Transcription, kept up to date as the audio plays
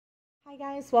Hi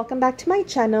guys, welcome back to my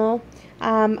channel.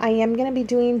 I am going to be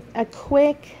doing a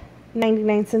quick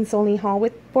 99 cents only haul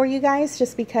for you guys,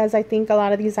 just because I think a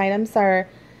lot of these items are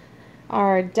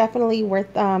definitely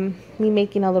worth me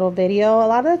making a little video. A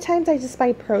lot of the times I just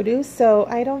buy produce, so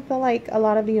I don't feel like a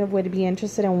lot of you would be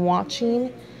interested in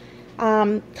watching.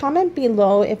 Comment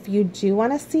below if you do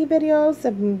want to see videos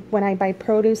of when I buy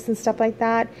produce and stuff like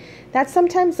that. That's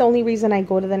sometimes the only reason I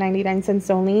go to the 99 cents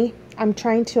only. I'm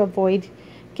trying to avoid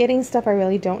getting stuff I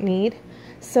really don't need.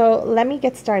 So let me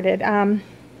get started. And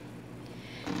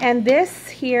this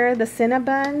here, the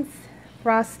Cinnabons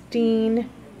frosting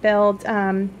filled,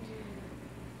 however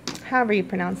you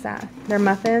pronounce that, they're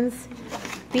muffins.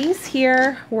 These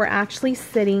here were actually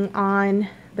sitting on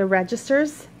the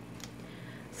registers,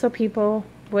 so people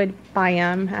would buy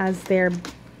them as they're,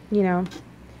 you know,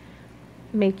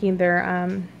 making their,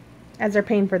 as they're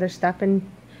paying for their stuff. And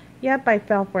yep, I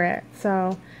fell for it.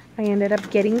 So I ended up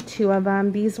getting 2 of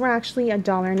them. These were actually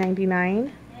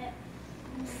 $1.99.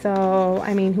 So,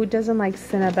 I mean, who doesn't like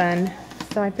Cinnabon?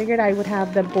 So I figured I would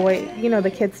have the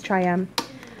the kids try them.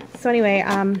 So anyway,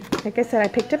 like I said, I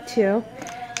picked up 2.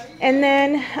 And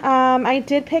then I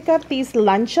did pick up these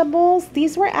Lunchables.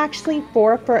 These were actually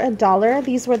 4 for $1.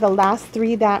 These were the last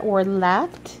 3 that were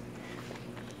left.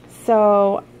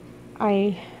 So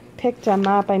I picked them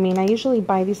up. I mean, I usually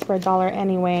buy these for $1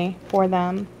 anyway for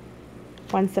them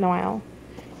once in a while.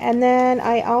 And then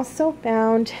I also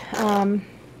found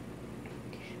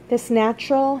this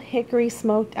natural hickory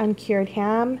smoked uncured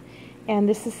ham, and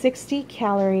this is 60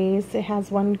 calories. It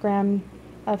has 1 gram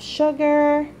of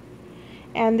sugar,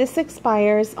 and this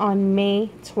expires on May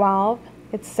 12.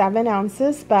 It's 7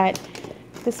 ounces, but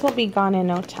this will be gone in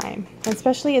no time.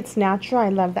 Especially it's natural. I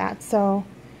love that. So,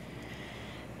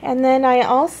 and then I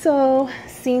also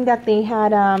seen that they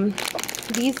had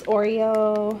these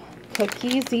Oreo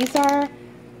cookies. These are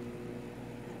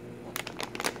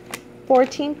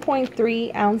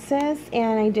 14.3 ounces,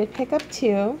 and I did pick up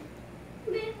 2.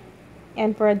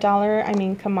 And for $1, I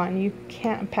mean, come on, you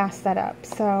can't pass that up.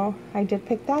 So I did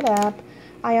pick that up.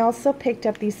 I also picked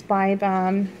up these 5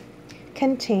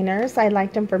 containers. I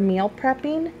liked them for meal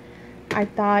prepping. I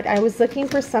thought I was looking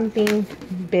for something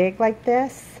big like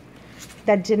this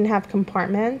that didn't have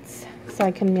compartments so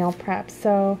I can meal prep.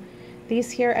 So these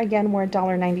here again were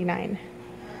 $1.99.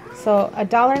 So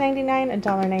 $1.99,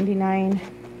 $1.99,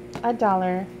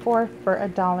 $1, 4 for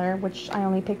 $1, which I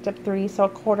only picked up 3, so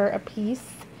 $1 a piece.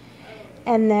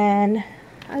 And then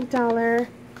 $1.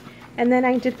 And then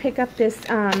I did pick up this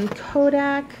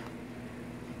Kodak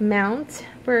mount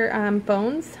for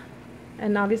phones.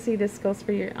 And obviously this goes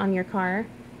for on your car.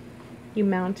 You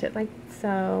mount it like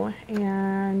so.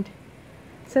 And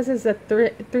it says it's a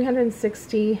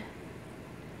 360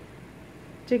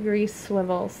 degree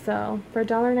swivel. So for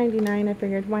 $1.99, I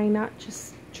figured why not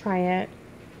just try it.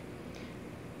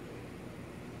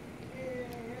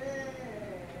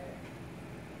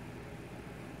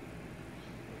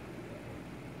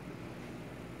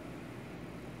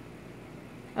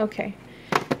 Okay,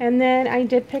 and then I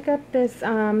did pick up this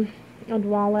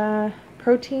Odwalla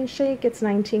protein shake. It's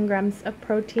 19 grams of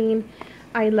protein.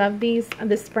 I love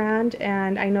this brand,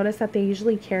 and I noticed that they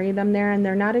usually carry them there, and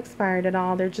they're not expired at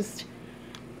all.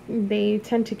 They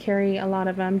tend to carry a lot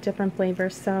of different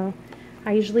flavors, so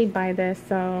I usually buy this.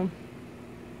 So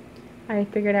I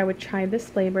figured I would try this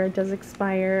flavor. It does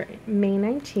expire May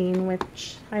 19,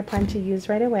 which I plan to use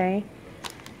right away.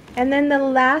 And then the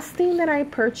last thing that I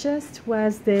purchased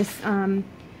was this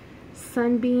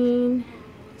Sunbeam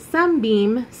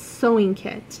sewing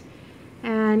kit,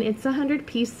 and it's 100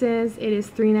 pieces. It is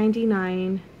 $3.99,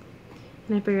 and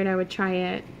I figured I would try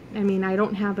it. I mean, I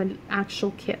don't have an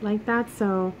actual kit like that,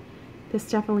 so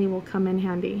this definitely will come in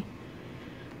handy.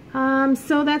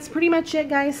 So that's pretty much it,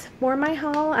 guys, for my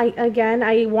haul.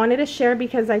 I wanted to share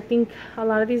because I think a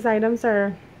lot of these items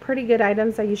are pretty good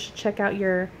items that you should check out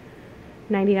your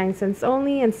 99 cents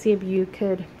only and see if you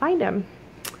could find them.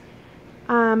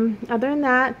 Other than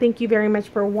that, thank you very much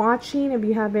for watching. If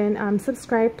you haven't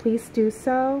subscribed, please do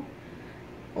so,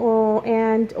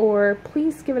 or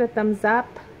please give it a thumbs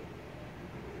up.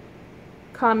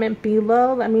 Comment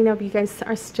below, let me know if you guys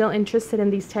are still interested in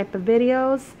these type of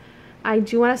videos. I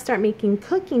do want to start making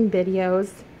cooking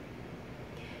videos,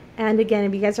 and again,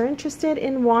 if you guys are interested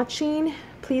in watching,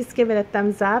 please give it a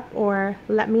thumbs up or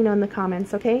let me know in the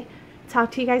comments. Okay,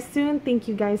 talk to you guys soon. Thank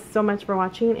you guys so much for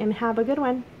watching, and have a good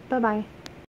one. Bye bye.